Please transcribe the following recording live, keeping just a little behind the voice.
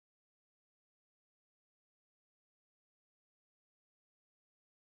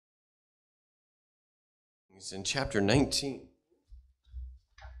Kings in chapter 19.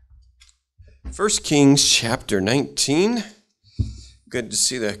 1 Kings chapter 19. Good to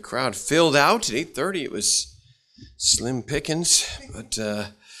see the crowd filled out. At 8:30 it was slim pickings, but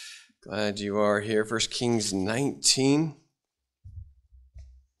glad you are here. 1 Kings 19.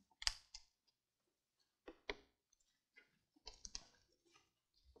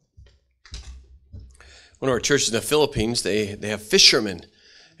 One of our churches in the Philippines, they have fishermen,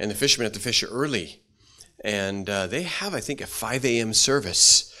 and the fishermen have to fish early. And they have, I think, a 5 a.m.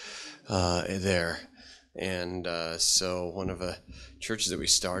 service there. And so one of the churches that we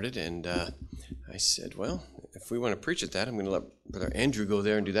started, and I said, well, if we want to preach at that, I'm going to let Brother Andrew go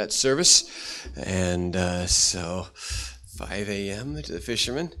there and do that service. And so 5 a.m. to the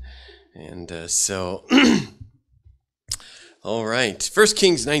fishermen. And so, all right, 1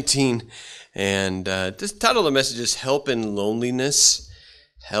 Kings 19. And this title of the message is Help in Loneliness.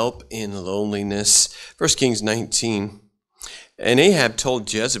 Help in loneliness. 1 Kings 19. And Ahab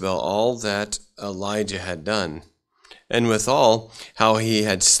told Jezebel all that Elijah had done, and withal how he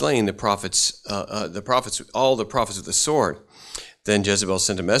had slain all the prophets with the sword. Then Jezebel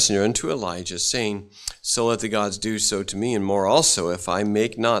sent a messenger unto Elijah, saying, So let the gods do so to me, and more also, if I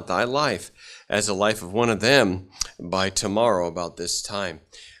make not thy life as the life of one of them by tomorrow about this time.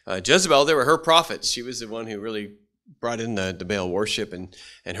 Jezebel, they were her prophets. She was the one who really brought in the Baal worship, and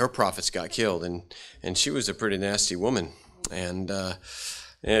her prophets got killed, and she was a pretty nasty woman. And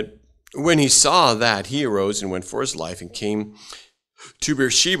when he saw that, he arose and went for his life and came to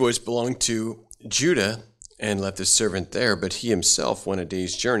Beersheba, which belonged to Judah, and left his servant there. But he himself went a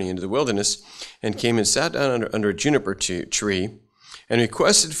day's journey into the wilderness and came and sat down under a juniper tree and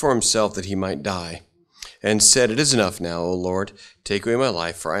requested for himself that he might die, and said, It is enough now, O Lord, take away my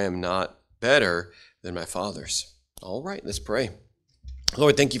life, for I am not better than my fathers. All right, let's pray.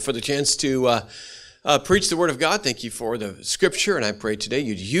 Lord, thank you for the chance to preach the Word of God. Thank you for the Scripture, and I pray today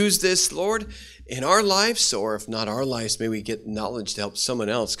you'd use this, Lord, in our lives, or if not our lives, may we get knowledge to help someone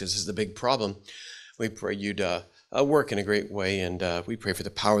else, because this is the big problem. We pray you'd work in a great way, and we pray for the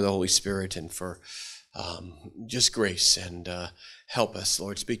power of the Holy Spirit and for just grace, and help us,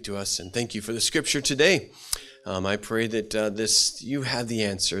 Lord, speak to us, and thank you for the Scripture today. I pray that you have the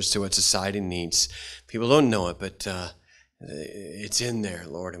answers to what society needs. People don't know it, but it's in there,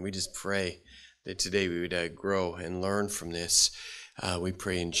 Lord, and we just pray that today we would grow and learn from this. We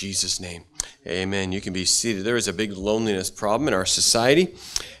pray in Jesus' name. Amen. You can be seated. There is a big loneliness problem in our society,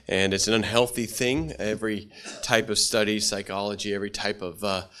 and it's an unhealthy thing. Every type of study, psychology, every type of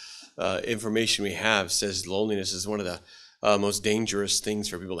information we have says loneliness is one of the most dangerous things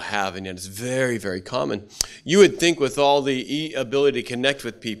for people to have, and yet it's very, very common. You would think with all the ability to connect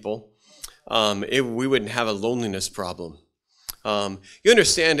with people, we wouldn't have a loneliness problem. You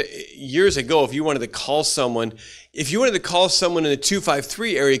understand, years ago, if you wanted to call someone in the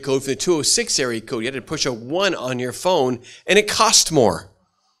 253 area code from the 206 area code, you had to push a 1 on your phone, and it cost more.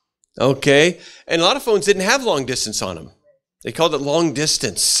 Okay? And a lot of phones didn't have long distance on them. They called it long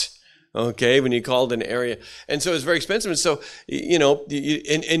distance. Okay, when you called an area. And so it was very expensive. And so,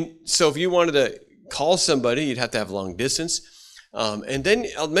 so if you wanted to call somebody, you'd have to have long distance. And then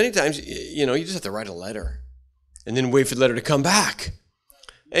many times, you just have to write a letter and then wait for the letter to come back.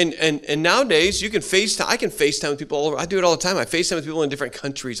 And nowadays, you can FaceTime. I can FaceTime with people all over. I do it all the time. I FaceTime with people in different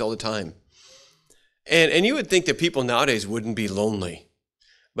countries all the time. And you would think that people nowadays wouldn't be lonely.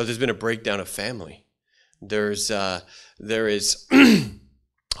 But there's been a breakdown of family. There is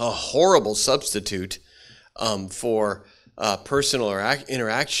a horrible substitute for personal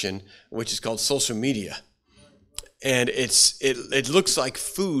interaction, which is called social media. And it looks like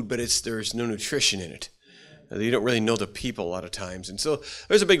food, but there's no nutrition in it. You don't really know the people a lot of times. And so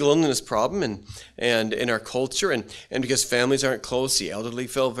there's a big loneliness problem and in our culture, and because families aren't close, the elderly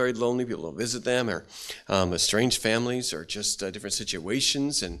feel very lonely, people don't visit them, or estranged families, or just different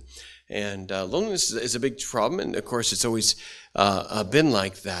situations, and loneliness is a big problem, and of course it's always been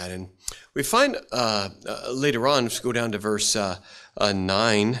like that. And we find later on, let's go down to verse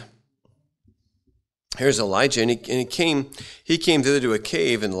 9. Here's Elijah, and he came thither to a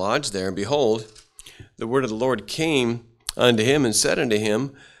cave and lodged there, and behold, the word of the Lord came unto him and said unto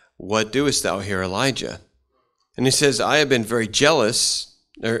him, What doest thou here, Elijah? And he says, I have been very jealous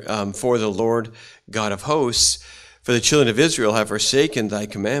for the Lord God of hosts, for the children of Israel have forsaken thy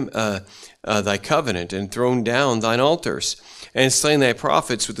thy covenant, and thrown down thine altars, and slain thy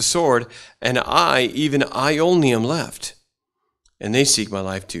prophets with the sword, and I, even I only, am left, and they seek my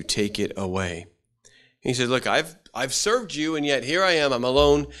life to take it away. He said, Look, I've served you, and yet here I am, I'm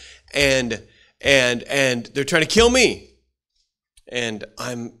alone, and they're trying to kill me, and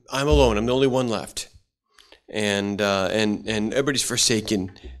I'm alone. I'm the only one left. and everybody's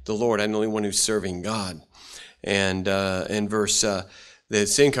forsaken the Lord. I'm the only one who's serving God. And the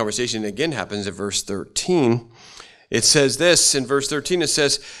same conversation again happens in verse 13. It says this in verse 13. It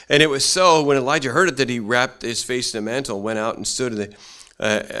says, "And it was so when Elijah heard it that he wrapped his face in a mantle, went out and stood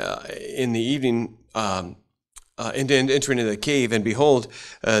in the evening." And entering into the cave, and behold,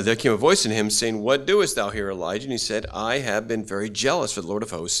 there came a voice in him saying, "What doest thou here, Elijah?" And he said, "I have been very jealous for the Lord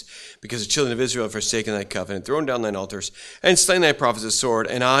of hosts, because the children of Israel have forsaken thy covenant, thrown down thine altars, and slain thy prophets with the sword,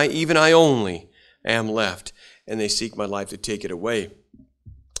 and I, even I only, am left, and they seek my life to take it away."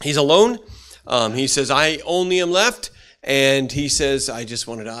 He's alone. He says, "I only am left," and he says, "I just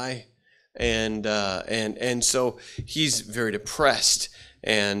want to die," and so he's very depressed,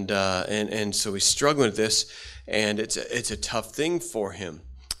 and so he's struggling with this. And it's a tough thing for him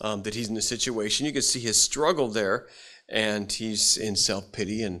that he's in this situation. You can see his struggle there, and he's in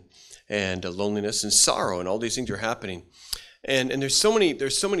self-pity and loneliness and sorrow, and all these things are happening. And there's so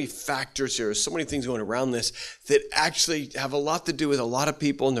many factors here, so many things going around this that actually have a lot to do with a lot of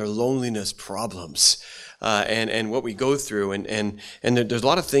people and their loneliness problems and what we go through. And there's a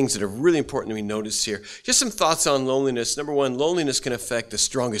lot of things that are really important to be noticed here. Just some thoughts on loneliness. Number one, loneliness can affect the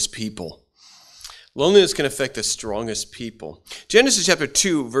strongest people. Loneliness can affect the strongest people. Genesis chapter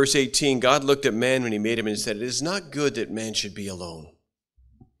 2, verse 18, God looked at man when he made him and said, "It is not good that man should be alone."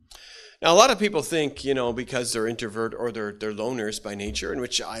 Now, a lot of people think, because they're introvert or they're loners by nature, in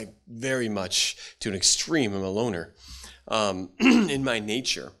which I very much, to an extreme, am a loner in my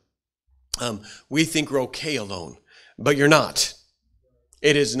nature. We think we're okay alone, but you're not.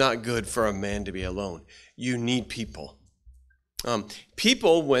 It is not good for a man to be alone. You need people.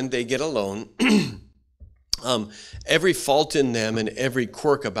 People, when they get alone, every fault in them and every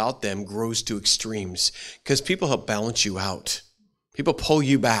quirk about them grows to extremes because people help balance you out. People pull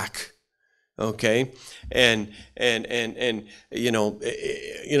you back. Okay, and I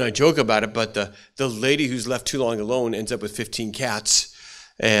joke about it, but the lady who's left too long alone ends up with 15 cats.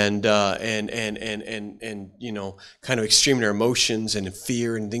 And kind of extreme in their emotions and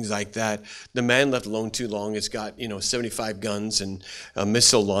fear and things like that. The man left alone too long has got 75 guns and a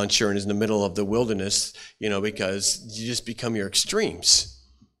missile launcher and is in the middle of the wilderness, because you just become your extremes.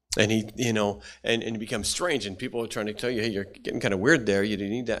 And and it becomes strange, and people are trying to tell you, hey, you're getting kind of weird there. You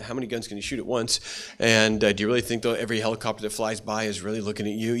need that. How many guns can you shoot at once? And do you really think though every helicopter that flies by is really looking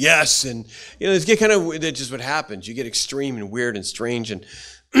at you? Yes, and it's that's just what happens. You get extreme and weird and strange, and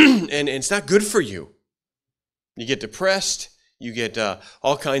and it's not good for you. You get depressed. You get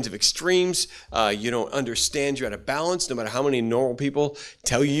all kinds of extremes. You don't understand. You're out of balance, no matter how many normal people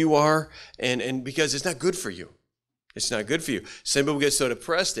tell you are, and because it's not good for you. It's not good for you. Some people get so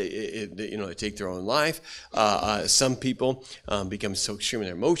depressed, they take their own life. Some people become so extreme in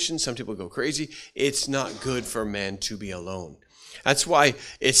their emotions. Some people go crazy. It's not good for a man to be alone. That's why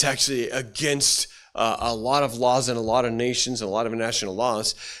it's actually against a lot of laws in a lot of nations, a lot of national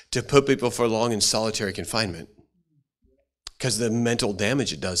laws, to put people for long in solitary confinement because the mental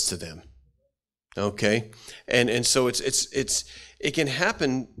damage it does to them. Okay, and so it can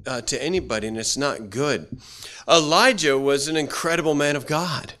happen to anybody, and it's not good. Elijah was an incredible man of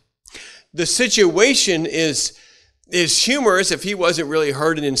God. The situation is humorous if he wasn't really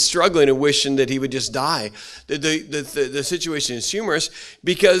hurting and struggling and wishing that he would just die. The situation is humorous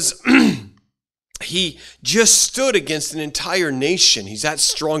because he just stood against an entire nation. He's that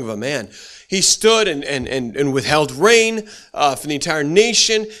strong of a man. He stood and withheld rain from the entire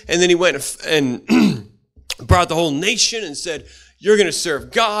nation, and then he went and brought the whole nation and said, "You're going to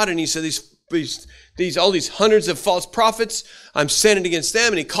serve God." And he said, all these hundreds of false prophets, I'm sending against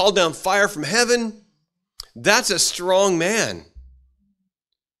them. And he called down fire from heaven. That's a strong man.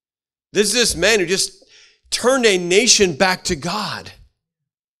 This is this man who just turned a nation back to God.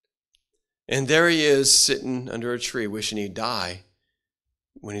 And there he is sitting under a tree wishing he'd die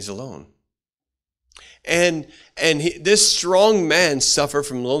when he's alone. And this strong man suffered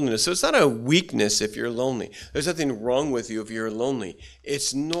from loneliness. So it's not a weakness if you're lonely. There's nothing wrong with you if you're lonely.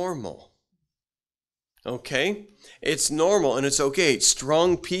 It's normal. Okay? It's normal and it's okay.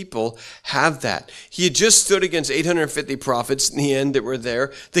 Strong people have that. He had just stood against 850 prophets in the end that were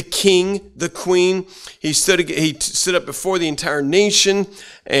there. The king, the queen. He stood up before the entire nation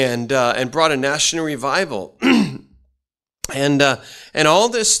and brought a national revival. and all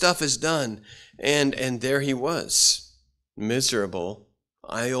this stuff is done. And there he was, miserable.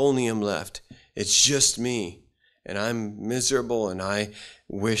 I only am left. It's just me. And I'm miserable, and I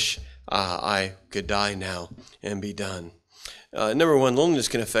wish I could die now and be done. Number one, loneliness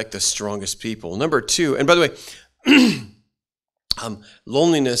can affect the strongest people. Number two, and by the way,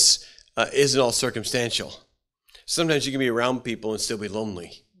 loneliness isn't all circumstantial. Sometimes you can be around people and still be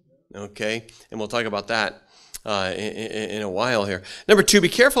lonely. Okay? And we'll talk about that in a while here. Number 2, be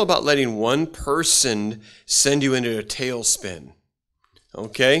careful about letting one person send you into a tailspin.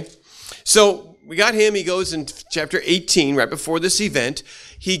 Okay? So we got him. He goes in chapter 18, right before this event.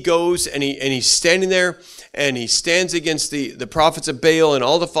 He goes and he's standing there and he stands against the prophets of Baal and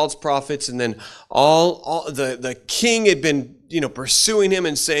all the false prophets. And then all the king had been pursuing him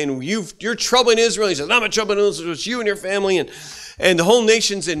and saying, you're troubling Israel. He says, I'm not troubling Israel. It's you and your family. And the whole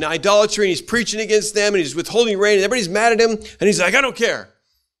nation's in idolatry, and he's preaching against them, and he's withholding rain, and everybody's mad at him, and he's like, I don't care.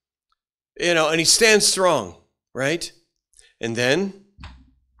 And he stands strong, right? And then,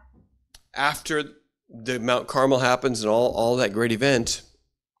 after the Mount Carmel happens and all that great event,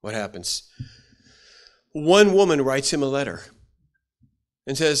 what happens? One woman writes him a letter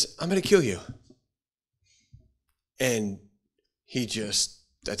and says, I'm going to kill you. And he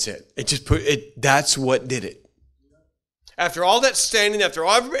that's it. That's what did it. After all that standing, after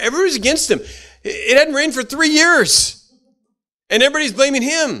all, everybody's against him. It hadn't rained for 3 years. And everybody's blaming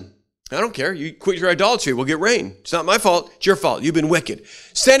him. I don't care. You quit your idolatry. We'll get rain. It's not my fault. It's your fault. You've been wicked.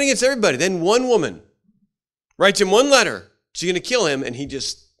 Standing against everybody. Then one woman writes him one letter. She's going to kill him. And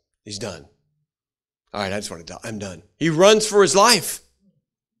he's done. All right, I just want to die. I'm done. He runs for his life.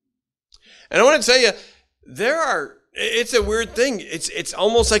 And I want to tell you, it's a weird thing. It's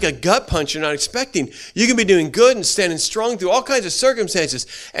almost like a gut punch you're not expecting. You can be doing good and standing strong through all kinds of circumstances.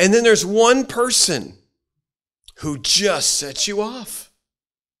 And then there's one person who just sets you off.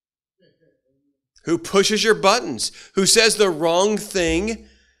 Who pushes your buttons. Who says the wrong thing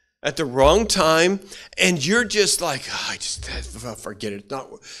at the wrong time. And you're just like, forget it.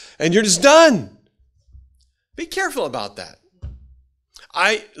 And you're just done. Be careful about that.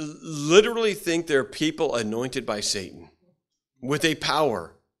 I literally think there are people anointed by Satan with a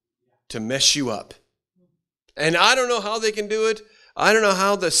power to mess you up. And I don't know how they can do it. I don't know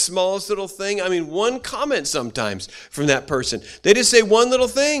how the smallest little thing, one comment sometimes from that person. They just say one little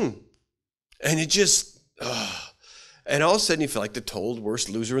thing. And it just, and all of a sudden you feel like the total worst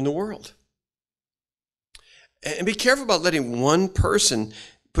loser in the world. And be careful about letting one person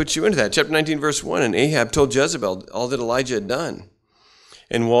put you into that. Chapter 19, verse 1, and Ahab told Jezebel all that Elijah had done.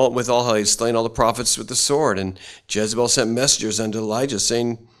 And withal how he had slain all the prophets with the sword. And Jezebel sent messengers unto Elijah,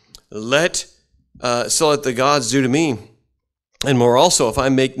 saying, so let the gods do to me, and more also, if I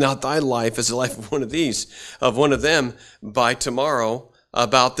make not thy life as the life of one of them, by tomorrow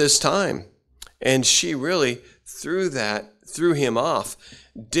about this time. And she really threw him off.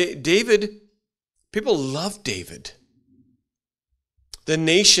 David, people loved David. The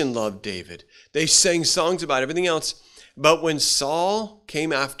nation loved David. They sang songs about everything else. But when Saul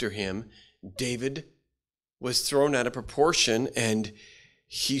came after him, David was thrown out of proportion, and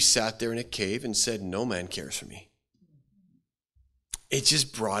he sat there in a cave and said, no man cares for me. It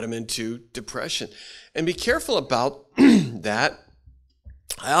just brought him into depression. And be careful about that.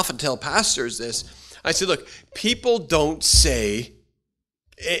 I often tell pastors this. I say, look, people don't say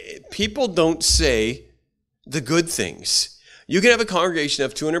the good things. You can have a congregation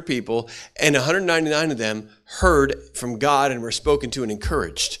of 200 people, and 199 of them heard from God and were spoken to and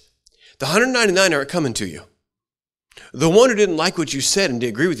encouraged. The 199 aren't coming to you. The one who didn't like what you said and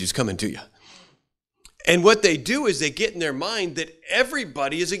didn't agree with you is coming to you. And what they do is they get in their mind that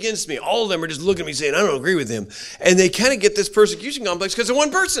everybody is against me. All of them are just looking at me saying, I don't agree with him. And they kind of get this persecution complex because of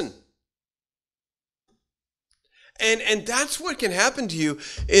one person. And that's what can happen to you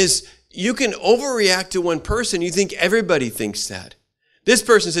is you can overreact to one person. You think everybody thinks that. This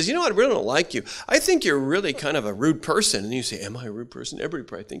person says, you know what, I really don't like you. I think you're really kind of a rude person. And you say, am I a rude person? Everybody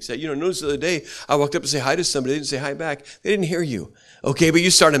probably thinks that. Notice the other day, I walked up to say hi to somebody. They didn't say hi back. They didn't hear you. Okay, but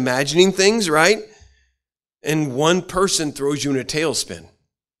you start imagining things, right? And one person throws you in a tailspin.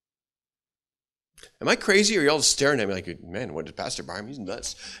 Am I crazy, or are y'all just staring at me like, man, what did Pastor Byram? He's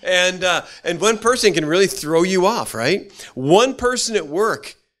nuts. And one person can really throw you off, right? One person at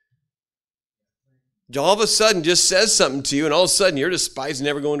work all of a sudden just says something to you, and all of a sudden you're despised,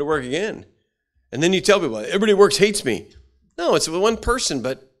 never going to work again. And then you tell people, everybody at work hates me. No, it's one person,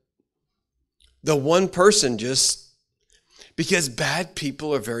 but the one person just, because bad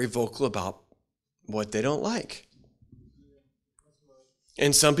people are very vocal about what they don't like.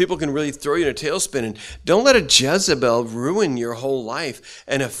 And some people can really throw you in a tailspin. And don't let a Jezebel ruin your whole life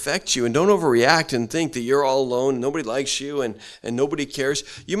and affect you. And don't overreact and think that you're all alone and nobody likes you and nobody cares.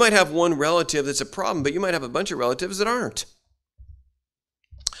 You might have one relative that's a problem, but you might have a bunch of relatives that aren't.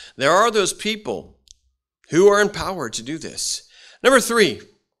 There are those people who are empowered to do this. Number 3,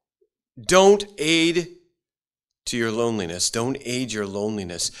 don't aid to your loneliness. Don't aid your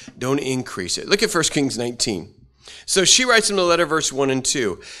loneliness. Don't increase it. Look at 1 Kings 19. So she writes him the letter, verse 1 and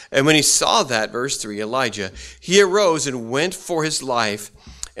 2. And when he saw that, verse 3, Elijah, he arose and went for his life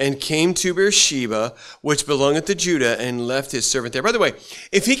and came to Beersheba, which belongeth to Judah, and left his servant there. By the way,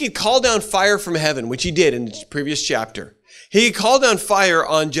 if he could call down fire from heaven, which he did in the previous chapter, he could call down fire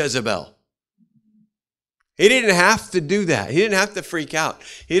on Jezebel. He didn't have to do that. He didn't have to freak out.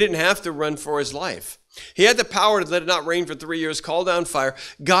 He didn't have to run for his life. He had the power to let it not rain for 3 years, call down fire.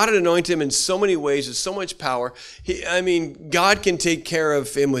 God had anointed him in so many ways with so much power. God can take care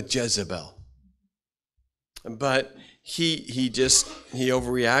of him with Jezebel. But he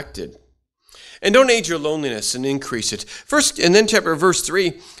overreacted. And don't aid your loneliness and increase it. First, and then verse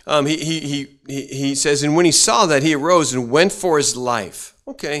 3, he says, and when he saw that, he arose and went for his life.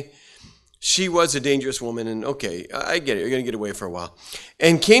 Okay. She was a dangerous woman, and okay, I get it. You're going to get away for a while.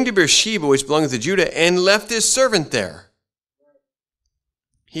 And came to Beersheba, which belongeth to Judah, and left his servant there.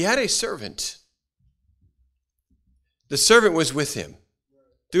 He had a servant. The servant was with him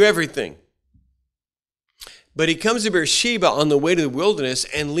through everything. But he comes to Beersheba on the way to the wilderness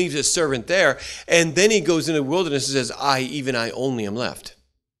and leaves his servant there. And then he goes into the wilderness and says, even I only am left.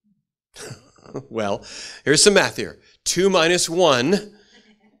 Well, here's some math here. 2 minus 1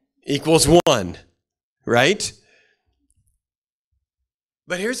 equals 1, right?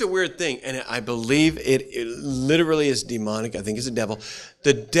 But here's a weird thing, and I believe it literally is demonic. I think it's the devil.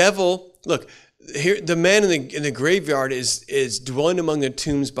 The devil, look, here the man in the graveyard is dwelling among the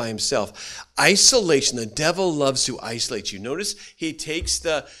tombs by himself. Isolation. The devil loves to isolate you. Notice he takes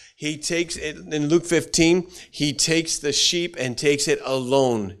it in Luke 15. He takes the sheep and takes it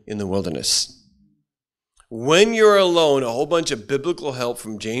alone in the wilderness. When you're alone, a whole bunch of biblical help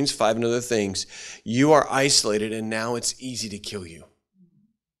from James 5 and other things, you are isolated, and now it's easy to kill you.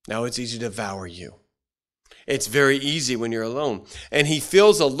 Now it's easy to devour you. It's very easy when you're alone. And he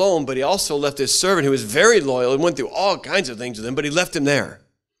feels alone, but he also left his servant who was very loyal and went through all kinds of things with him, but he left him there.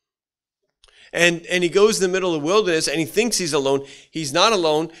 And he goes in the middle of the wilderness, and he thinks he's alone. He's not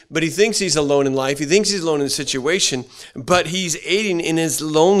alone, but he thinks he's alone in life. He thinks he's alone in the situation, but he's aiding in his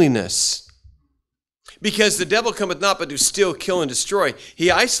loneliness. Because the devil cometh not but to steal, kill, and destroy. He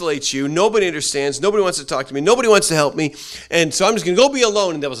isolates you. Nobody understands. Nobody wants to talk to me. Nobody wants to help me. And so I'm just going to go be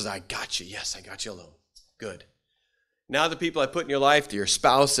alone. And the devil says, I got you. Yes, I got you alone. Good. Now the people I put in your life, your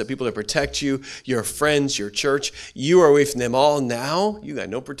spouse, the people that protect you, your friends, your church, you are away from them all. Now you got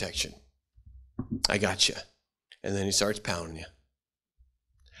no protection. I got you. And then he starts pounding you.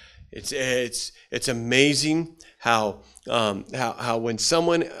 It's amazing how when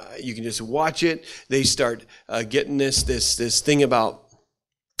someone, you can just watch it, they start getting this thing about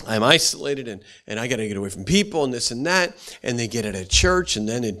I'm isolated and I got to get away from people and this and that, and they get it at church, and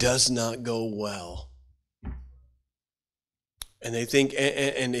then it does not go well. And they think,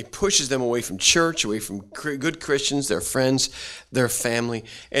 and it pushes them away from church, away from good Christians, their friends, their family,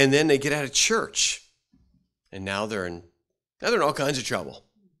 and then they get out of church, and now they're in all kinds of trouble.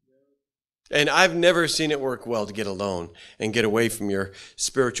 And I've never seen it work well to get alone and get away from your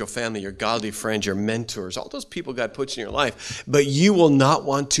spiritual family, your godly friends, your mentors, all those people God puts in your life. But you will not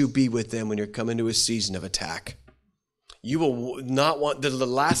want to be with them when you're coming to a season of attack. You will not want, the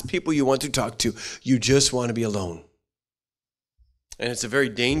last people you want to talk to, you just want to be alone. And it's a very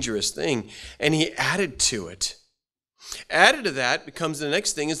dangerous thing. And he added to it. Added to that becomes the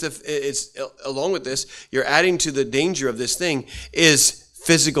next thing is along with this, you're adding to the danger of this thing is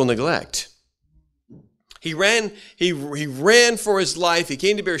physical neglect. He ran for his life. He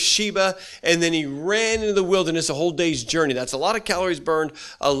came to Beersheba, and then he ran into the wilderness a whole day's journey. That's a lot of calories burned,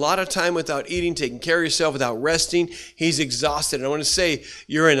 a lot of time without eating, taking care of yourself, without resting. He's exhausted. And I want to say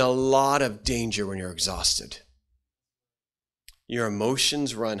you're in a lot of danger when you're exhausted. Your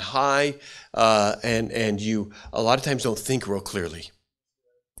emotions run high, and you a lot of times don't think real clearly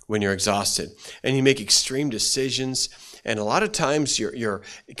when you're exhausted. And you make extreme decisions. And a lot of times you're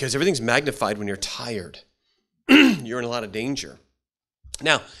because everything's magnified when you're tired. You're in a lot of danger.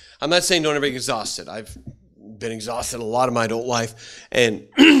 Now, I'm not saying don't ever get exhausted. I've been exhausted a lot of my adult life, and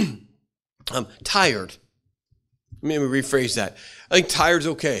I'm tired. Let me rephrase that. I think tired's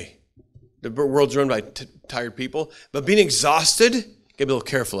okay. The world's run by tired people, but being exhausted, you gotta be a little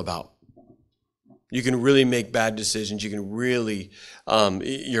careful about. You can really make bad decisions. You can really,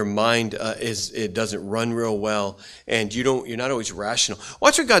 your mind it doesn't run real well, and you're not always rational.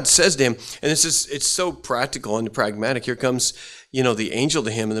 Watch what God says to him, and it's so practical and pragmatic. Here comes, the angel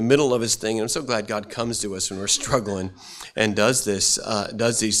to him in the middle of his thing, and I'm so glad God comes to us when we're struggling and does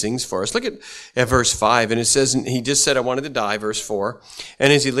these things for us. Look at verse 5, and it says, and he just said, I wanted to die, verse 4,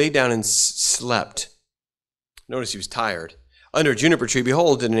 and as he lay down and slept, notice he was tired. under a juniper tree,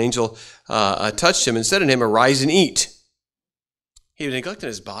 behold, and an angel touched him and said unto him, arise and eat. He was neglecting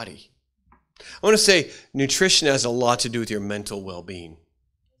his body. I want to say nutrition has a lot to do with your mental well-being.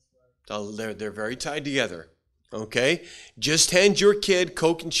 They're very tied together, okay? Just hand your kid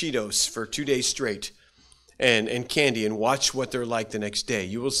Coke and Cheetos for 2 days straight and candy and watch what they're like the next day.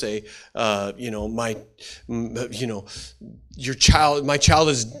 You will say, my child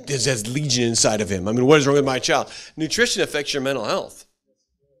has legion inside of him. I mean, what is wrong with my child? Nutrition affects your mental health,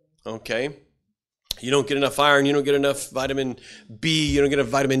 okay? You don't get enough iron, you don't get enough vitamin B, you don't get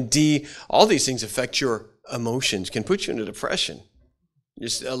enough vitamin D. All these things affect your emotions, can put you into depression.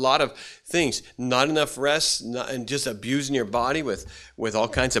 Just a lot of things. Not enough rest, and just abusing your body with all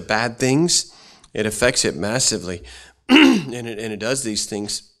kinds of bad things. It affects it massively. and it does these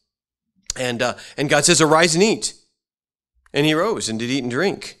things. And God says, arise and eat. And he rose and did eat and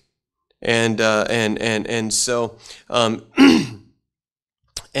drink. And so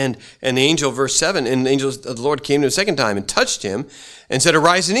And the angel, verse 7, and the angel of the Lord came to him a second time and touched him and said,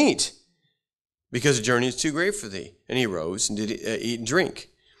 arise and eat, because the journey is too great for thee. And he rose and did eat and drink.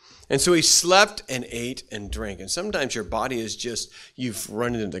 And so he slept and ate and drank. And sometimes your body is just, you've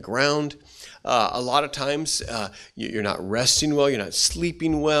run into the ground. A lot of times you're not resting well, you're not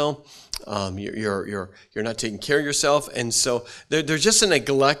sleeping well. You're not taking care of yourself. And so there's just a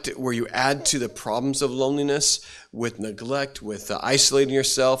neglect where you add to the problems of loneliness with neglect, with isolating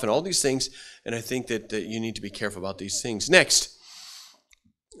yourself and all these things. And I think that you need to be careful about these things. Next,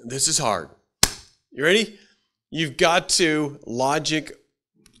 this is hard. You ready? You've got to logic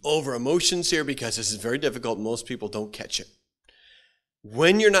over emotions here, because this is very difficult. Most people don't catch it.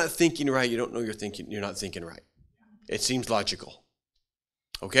 When you're not thinking right, you don't know you're not thinking right. It seems logical.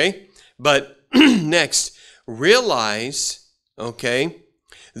 Okay? But next, realize, okay,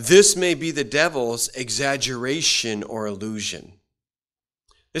 this may be the devil's exaggeration or illusion.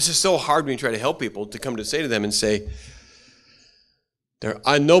 This is so hard when you try to help people to come to say to them and say,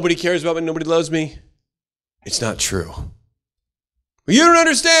 nobody cares about me, nobody loves me. It's not true. You don't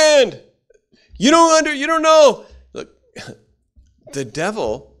understand. You don't know. Look, the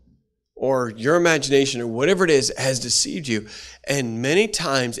devil or your imagination or whatever it is has deceived you. And many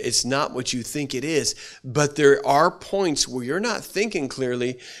times it's not what you think it is, but there are points where you're not thinking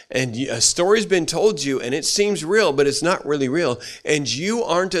clearly and a story's been told you and it seems real, but it's not really real. And you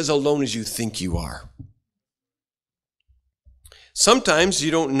aren't as alone as you think you are. Sometimes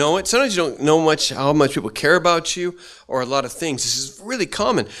you don't know it. Sometimes you don't know how much people care about you or a lot of things. This is really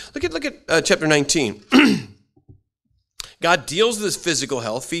common. Look at chapter 19. God deals with his physical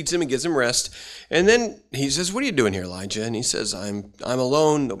health, feeds him and gives him rest. And then he says, what are you doing here, Elijah? And he says, I'm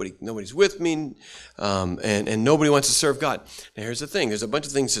alone. Nobody's with me. And nobody wants to serve God. Now here's the thing. There's a bunch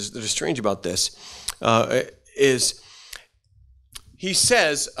of things that are strange about this. He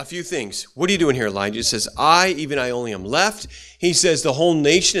says a few things. What are you doing here, Elijah? He says, even I only am left. He says, the whole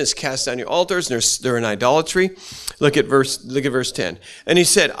nation has cast down your altars, and they're in idolatry. Look at verse 10. And he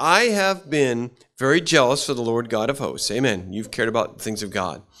said, I have been very jealous for the Lord God of hosts. Amen. You've cared about the things of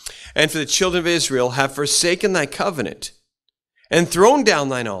God. And for the children of Israel have forsaken thy covenant, and thrown down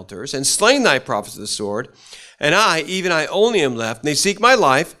thine altars, and slain thy prophets with the sword. And even I only am left, and they seek my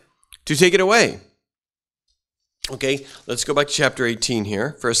life to take it away. Okay, let's go back to chapter 18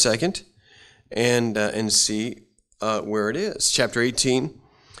 here for a second and see where it is. Chapter 18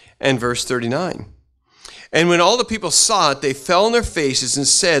 and verse 39. And when all the people saw it, they fell on their faces and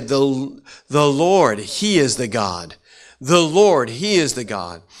said, the Lord, he is the God. The Lord, he is the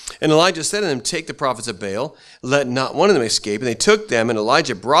God. And Elijah said to them, take the prophets of Baal, let not one of them escape. And they took them, and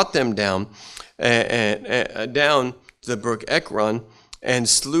Elijah brought them down to the brook Ekron and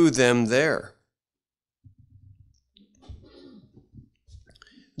slew them there.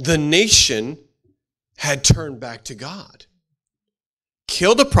 The nation had turned back to God,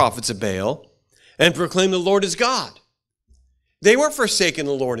 killed the prophets of Baal, and proclaimed the Lord is God. They weren't forsaking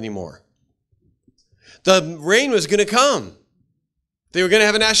the Lord anymore. The rain was going to come. They were going to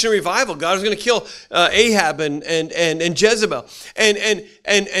have a national revival. God was going to kill Ahab and Jezebel.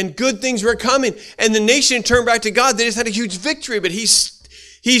 And good things were coming. And the nation turned back to God. They just had a huge victory. But he's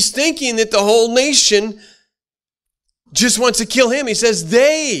thinking that the whole nation just wants to kill him. He says,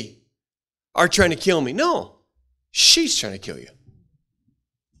 they are trying to kill me. No, she's trying to kill you.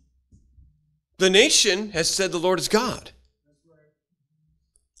 The nation has said the Lord is God.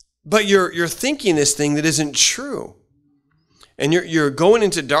 But you're thinking this thing that isn't true. And you're going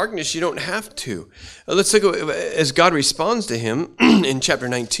into darkness. You don't have to. Let's look at as God responds to him in chapter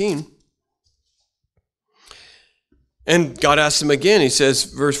 19. And God asks him again. He says,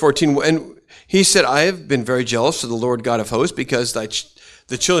 verse 14, and He said, I have been very jealous of the Lord God of hosts, because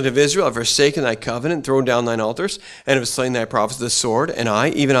the children of Israel have forsaken thy covenant, thrown down thine altars, and have slain thy prophets with the sword. And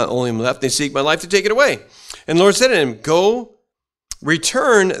I, even I only am left, they seek my life to take it away. And the Lord said to him, Go,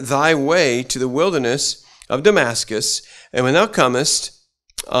 return thy way to the wilderness of Damascus, and when thou comest,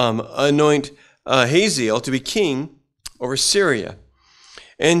 anoint Hazael to be king over Syria.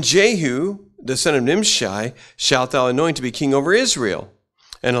 And Jehu, the son of Nimshi, shalt thou anoint to be king over Israel.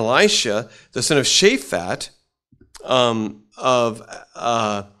 And Elisha, the son of Shaphat, of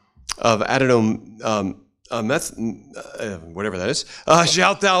Adonam, whatever that is,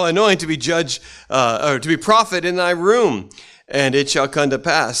 shalt thou anoint to be judge, or to be prophet in thy room. And it shall come to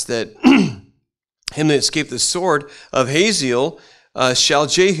pass that him that escaped the sword of Hazael shall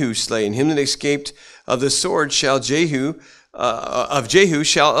Jehu slay, and him that escaped of the sword shall Jehu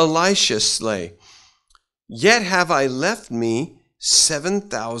shall Elisha slay. Yet have I left me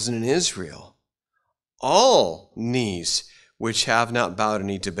 7,000 in Israel, all knees which have not bowed a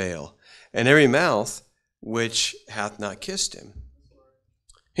knee to Baal, and every mouth which hath not kissed him.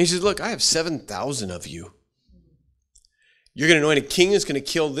 He says, look, I have 7,000 of you. You're going to anoint a king that's going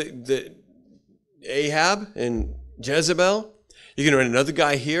to kill the Ahab and Jezebel. You're going to anoint another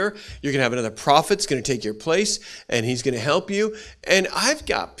guy here. You're going to have another prophet that's going to take your place, and he's going to help you. And I've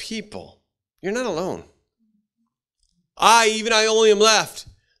got people. You're not alone. I only am left.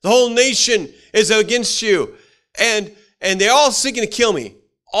 The whole nation is against you. And they're all seeking to kill me.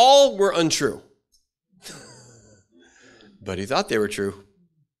 All were untrue. But he thought they were true.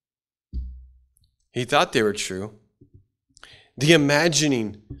 He thought they were true. The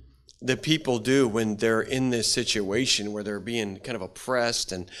imagining that people do when they're in this situation where they're being kind of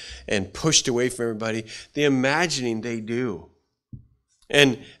oppressed and pushed away from everybody, the imagining they do.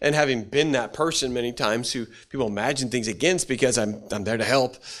 And having been that person many times who people imagine things against because I'm there to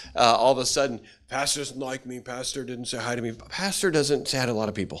help, all of a sudden, Pastor doesn't like me, Pastor didn't say hi to me. Pastor doesn't say hi to a lot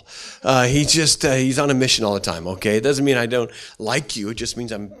of people. He's on a mission all the time, okay? It doesn't mean I don't like you. It just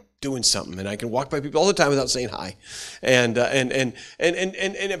means I'm doing something, and I can walk by people all the time without saying hi. And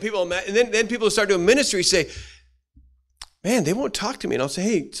people, and then people start doing ministry say, man, they won't talk to me. And I'll say,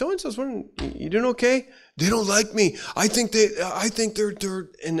 hey, so-and-so's wondering, you doing okay? They don't like me. I think they're,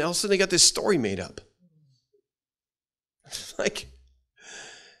 and all of a sudden they got this story made up.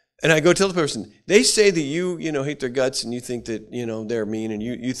 And I go tell the person, they say that you hate their guts, and you think that, they're mean, and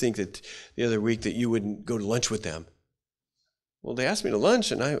you think that the other week that you wouldn't go to lunch with them. Well, they asked me to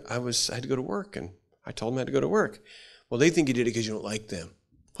lunch, and I had to go to work, and I told them I had to go to work. Well, they think you did it because you don't like them.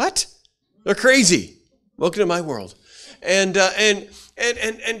 What? They're crazy. Welcome to my world. And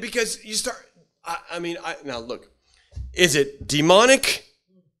because you start, now look, is it demonic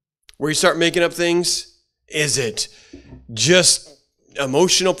where you start making up things? Is it just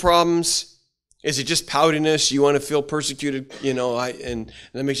emotional problems? Is it just poutiness? You want to feel persecuted, and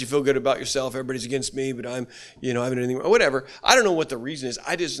that makes you feel good about yourself. Everybody's against me, but I haven't done anything, whatever. I don't know what the reason is.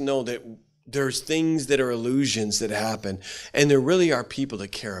 I just know that there's things that are illusions that happen, and there really are people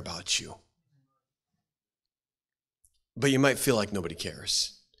that care about you. But you might feel like nobody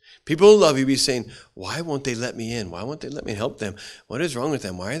cares. People who love you be saying, why won't they let me in? Why won't they let me help them? What is wrong with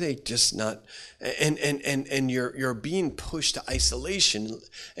them? Why are they just not? And you're being pushed to isolation,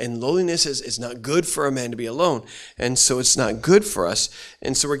 and loneliness is not good for a man to be alone. And so it's not good for us.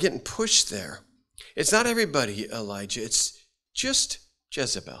 And so we're getting pushed there. It's not everybody, Elijah. It's just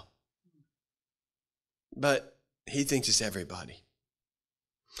Jezebel. But he thinks it's everybody.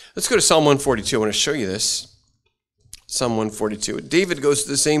 Let's go to Psalm 142. I want to show you this. Psalm 142. David goes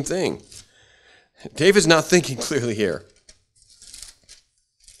through the same thing. David's not thinking clearly here.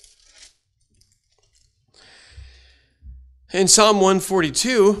 In Psalm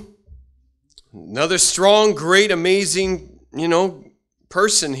 142, another strong, great, amazing,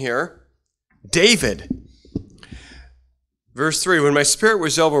 person here, David. Verse 3, when my spirit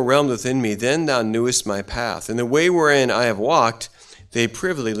was overwhelmed within me, then thou knewest my path. In the way wherein I have walked, they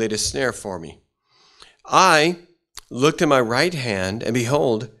privily laid a snare for me. I looked at my right hand, and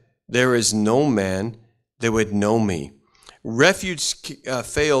behold, there is no man that would know me. Refuge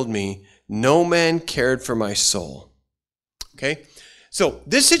failed me. No man cared for my soul. Okay? So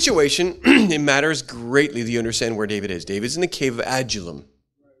this situation, it matters greatly that you understand where David is. David's in the cave of Adullam.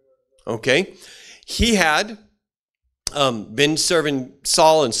 Okay? He had been serving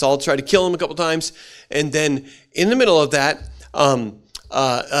Saul, and Saul tried to kill him a couple times. And then in the middle of that,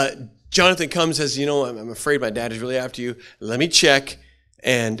 Jonathan comes and says, I'm afraid my dad is really after you. Let me check,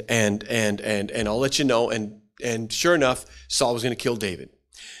 and I'll let you know. And sure enough, Saul was going to kill David.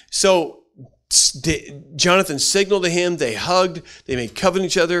 So Jonathan signaled to him. They hugged. They made covenant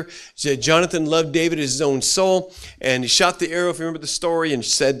with each other. Jonathan loved David as his own soul, and he shot the arrow, if you remember the story, and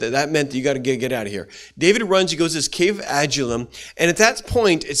said that meant that you got to get out of here. David runs. He goes to this cave of Adullam, and at that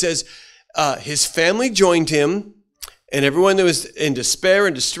point, it says his family joined him, and everyone that was in despair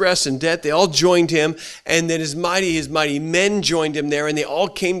and distress and debt, they all joined him, and then his mighty men joined him there, and they all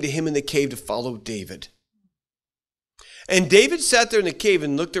came to him in the cave to follow David. And David sat there in the cave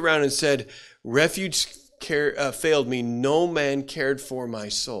and looked around and said, refuge failed me. No man cared for my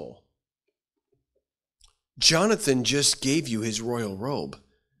soul. Jonathan just gave you his royal robe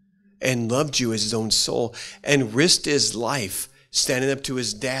and loved you as his own soul and risked his life standing up to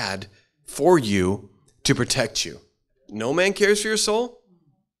his dad for you to protect you. No man cares for your soul?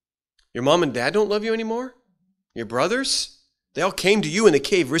 Your mom and dad don't love you anymore? Your brothers? They all came to you in the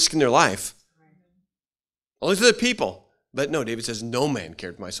cave risking their life. Only to the people. But no, David says, no man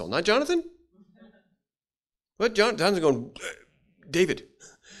cared for my soul. Not Jonathan? But Jonathan's going, David,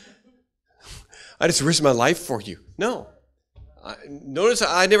 I just risked my life for you. No. Notice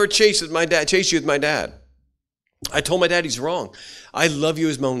I never chased you with my dad. I told my dad he's wrong. I love you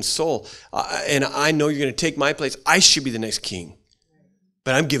as my own soul. And I know you're going to take my place. I should be the next king.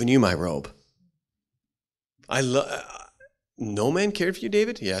 But I'm giving you my robe. No man cared for you,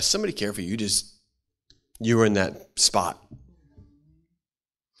 David? Yeah, somebody cared for you. You were in that spot.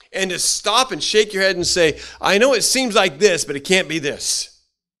 And to stop and shake your head and say, I know it seems like this, but it can't be this.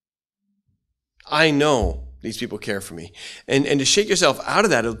 I know these people care for me. And to shake yourself out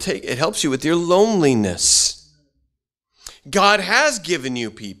of that, it helps you with your loneliness. God has given you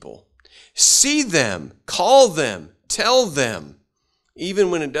people. See them, call them, tell them,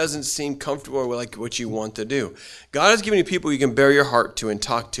 even when it doesn't seem comfortable or like what you want to do. God has given you people you can bare your heart to and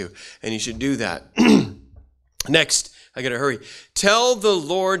talk to, and you should do that. Next, I got to hurry. Tell the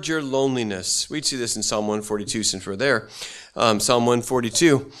Lord your loneliness. We see this in Psalm 142 since we're there. Psalm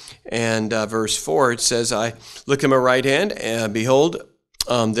 142 and verse 4, it says, I look at my right hand, and behold,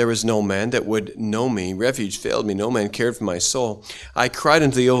 there was no man that would know me. Refuge failed me. No man cared for my soul. I cried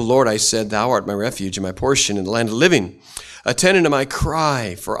unto thee, O Lord. I said, thou art my refuge and my portion in the land of the living. Attend unto my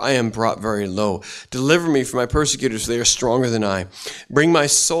cry, for I am brought very low. Deliver me from my persecutors, for they are stronger than I. Bring my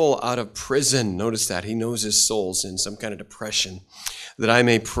soul out of prison. Notice that. He knows his soul's in some kind of depression, that I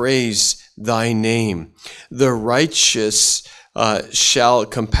may praise thy name. The righteous shall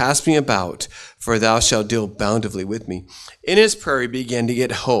compass me about, for thou shalt deal bountifully with me. In his prayer, he began to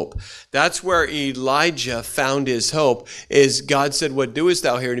get hope. That's where Elijah found his hope, is God said, what doest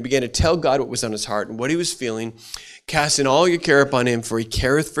thou here? And he began to tell God what was on his heart and what he was feeling, casting all your care upon him, for he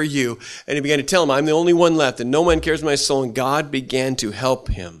careth for you. And he began to tell him, I'm the only one left, and no man cares for my soul. And God began to help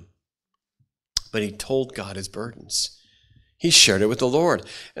him. But he told God his burdens. He shared it with the Lord.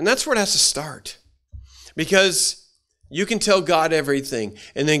 And that's where it has to start. Because you can tell God everything,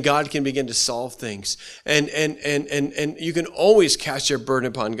 and then God can begin to solve things. And you can always cast your burden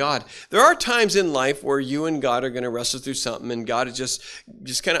upon God. There are times in life where you and God are going to wrestle through something, and God is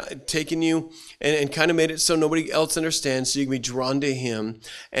just kind of taken you and kind of made it so nobody else understands, so you can be drawn to Him.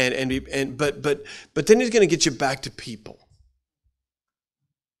 But then He's going to get you back to people.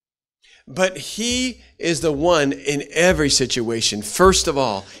 But He is the one in every situation. First of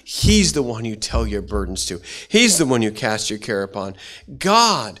all, He's the one you tell your burdens to. He's the one you cast your care upon.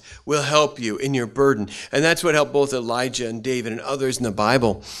 God will help you in your burden. And that's what helped both Elijah and David and others in the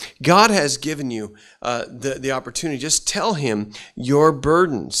Bible. God has given you the opportunity. Just tell Him your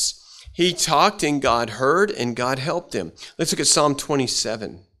burdens. He talked and God heard and God helped him. Let's look at Psalm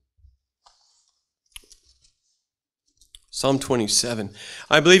 27. Psalm 27.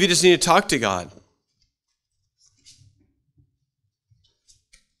 I believe you just need to talk to God.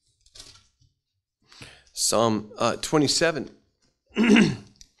 Psalm 27.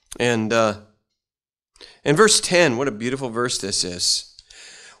 And verse 10, what a beautiful verse this is.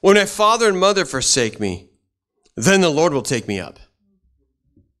 When my father and mother forsake me, then the Lord will take me up.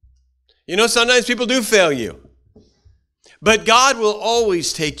 You know, sometimes people do fail you. But God will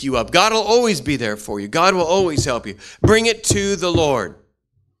always take you up. God will always be there for you. God will always help you. Bring it to the Lord.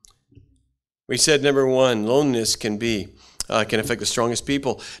 We said, number one, loneliness can affect the strongest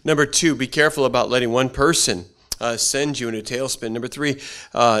people. Number two, be careful about letting one person send you in a tailspin. Number three,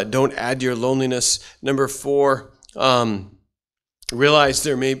 don't add to your loneliness. Number four, realize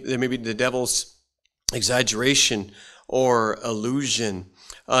there may be the devil's exaggeration or illusion.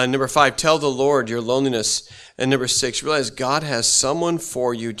 Number five, tell the Lord your loneliness. And number six, realize God has someone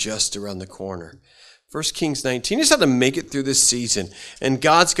for you just around the corner. 1 Kings 19, you just have to make it through this season. And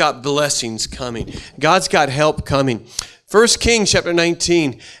God's got blessings coming. God's got help coming. 1 Kings chapter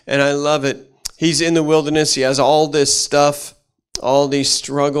 19, and I love it. He's in the wilderness. He has all this stuff, all these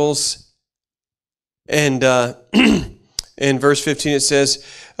struggles. And in verse 15 it says,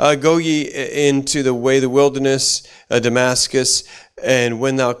 go ye into the way of the wilderness, Damascus, and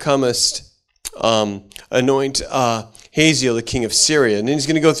when thou comest, anoint Hazael, the king of Syria. And then he's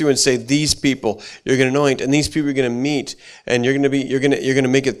going to go through and say, these people you're going to anoint, and these people you're going to meet, and you're going to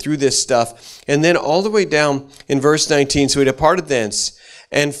make it through this stuff. And then all the way down in verse 19, so he departed thence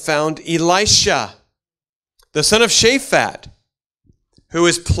and found Elisha, the son of Shaphat, who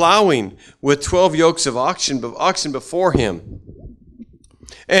is plowing with 12 yokes of oxen before him,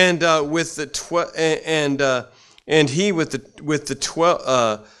 and with the 12th.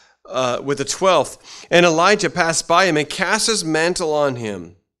 And Elijah passed by him and cast his mantle on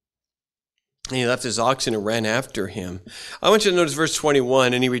him. And he left his oxen and ran after him. I want you to notice verse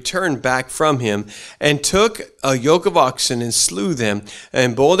 21. And he returned back from him and took a yoke of oxen and slew them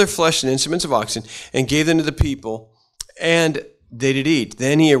and boiled their flesh and instruments of oxen and gave them to the people. And they did eat.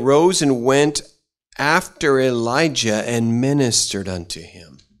 Then he arose and went after Elijah and ministered unto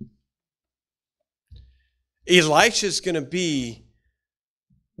him. Elisha is going to be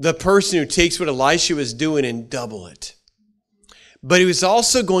the person who takes what Elisha was doing and double it. But he was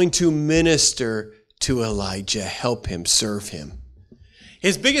also going to minister to Elijah, help him, serve him.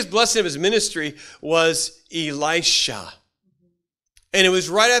 His biggest blessing of his ministry was Elisha. And it was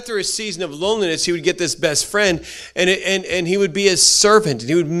right after a season of loneliness, he would get this best friend, and he would be his servant, and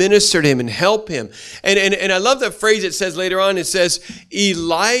he would minister to him and help him. And I love that phrase it says later on. It says,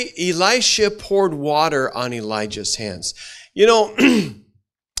 Elisha poured water on Elijah's hands. You know,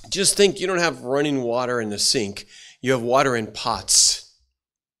 just think you don't have running water in the sink. You have water in pots.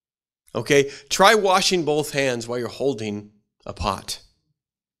 Okay? Try washing both hands while you're holding a pot.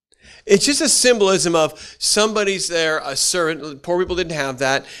 It's just a symbolism of somebody's there, a servant. Poor people didn't have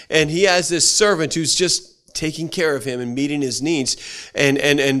that. And he has this servant who's just taking care of him and meeting his needs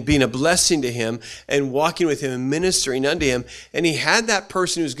and being a blessing to him and walking with him and ministering unto him. And he had that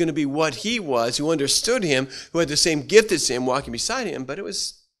person who's going to be what he was, who understood him, who had the same gift as him, walking beside him. But it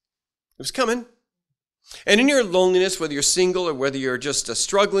was coming. And in your loneliness, whether you're single or whether you're just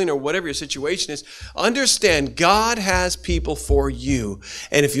struggling or whatever your situation is, understand God has people for you.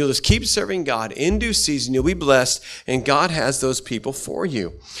 And if you'll just keep serving God in due season, you'll be blessed, and God has those people for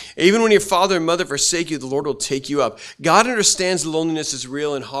you. Even when your father and mother forsake you, the Lord will take you up. God understands loneliness is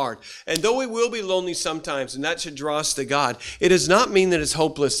real and hard. And though we will be lonely sometimes, and that should draw us to God, it does not mean that it's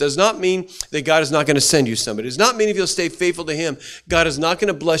hopeless. It does not mean that God is not going to send you somebody. It does not mean if you'll stay faithful to Him, God is not going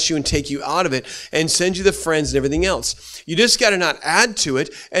to bless you and take you out of it and send you the friends and everything else. You just got to not add to it,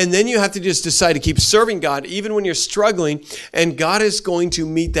 and then you have to just decide to keep serving God even when you're struggling, and God is going to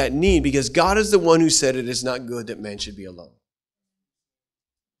meet that need, because God is the one who said it is not good that man should be alone.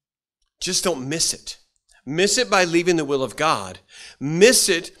 Just don't miss it. Miss it by leaving the will of God. Miss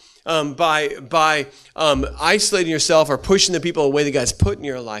it by isolating yourself or pushing the people away that God's put in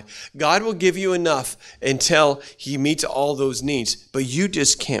your life. God will give you enough until He meets all those needs, but you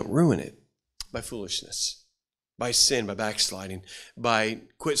just can't ruin it by foolishness, by sin, by backsliding, by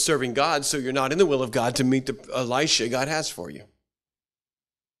quit serving God so you're not in the will of God to meet the Elisha God has for you.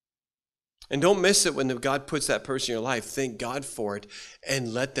 And don't miss it when God puts that person in your life. Thank God for it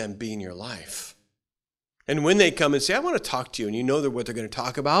and let them be in your life. And when they come and say, I want to talk to you, and you know what they're going to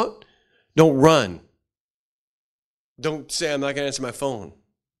talk about, don't run. Don't say, I'm not going to answer my phone.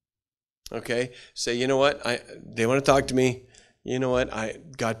 Okay? Say, you know what? They want to talk to me. You know what?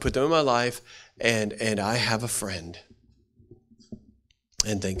 God put them in my life, and I have a friend.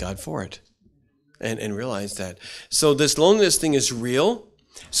 And thank God for it. And realize that. So this loneliness thing is real.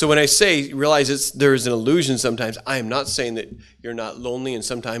 So when I say realize there's an illusion sometimes, I am not saying that you're not lonely, and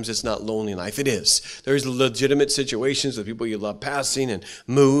sometimes it's not lonely in life. It is. There's legitimate situations with people you love passing, and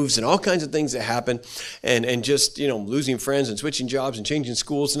moves and all kinds of things that happen, and just, losing friends and switching jobs and changing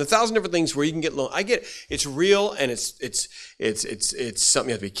schools and 1,000 different things where you can get lonely. I get it's real, and it's something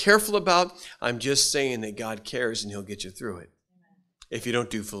you have to be careful about. I'm just saying that God cares, and He'll get you through it if you don't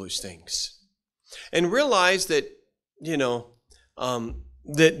do foolish things. And realize that,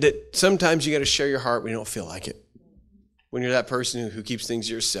 that sometimes you got to share your heart when you don't feel like it. When you're that person who keeps things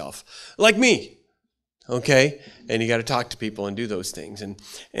to yourself. Like me. Okay? And you got to talk to people and do those things. And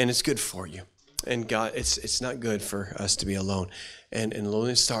it's good for you. And God, it's not good for us to be alone. And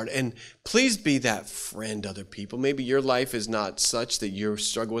loneliness start. And please be that friend to other people. Maybe your life is not such that you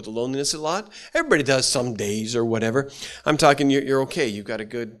struggle with loneliness a lot. Everybody does some days or whatever. I'm talking you're okay. You've got a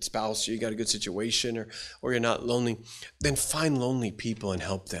good spouse, or you got a good situation, or you're not lonely. Then find lonely people and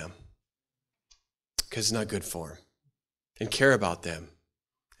help them. Because it's not good for them. And care about them.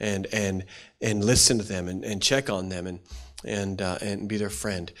 and listen to them and check on them and be their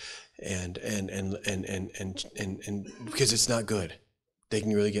friend and because it's not good. They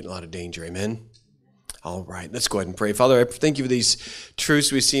can really get in a lot of danger. Amen. All right, let's go ahead and pray. Father, I thank you for these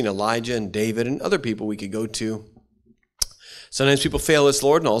truths we've seen, Elijah and David and other people we could go to. Sometimes people fail us,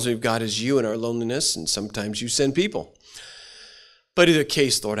 Lord, and all we've got is you and our loneliness, and sometimes you send people. But in either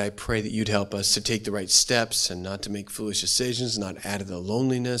case, Lord, I pray that you'd help us to take the right steps and not to make foolish decisions, not add to the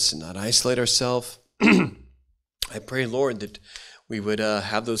loneliness and not isolate ourselves. I pray, Lord, that we would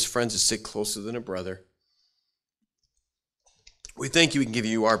have those friends that stick closer than a brother. We thank you we can give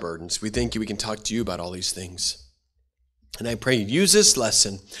you our burdens. We thank you we can talk to you about all these things. And I pray you'd use this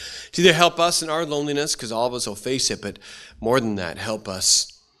lesson to either help us in our loneliness, because all of us will face it, but more than that, help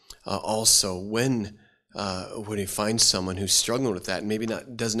us also when we find someone who's struggling with that and maybe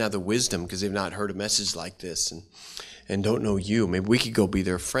doesn't have the wisdom because they've not heard a message like this and don't know you. Maybe we could go be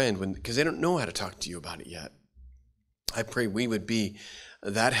their friend because they don't know how to talk to you about it yet. I pray we would be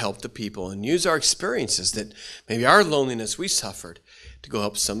that help to people and use our experiences that maybe our loneliness we suffered to go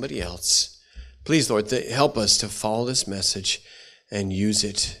help somebody else. Please, Lord, help us to follow this message and use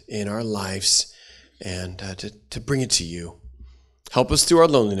it in our lives and to bring it to you. Help us through our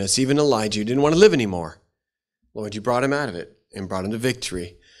loneliness. Even Elijah, who didn't want to live anymore. Lord, you brought him out of it and brought him to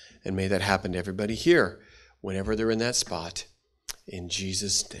victory. And may that happen to everybody here whenever they're in that spot. In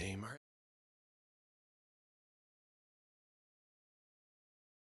Jesus' name.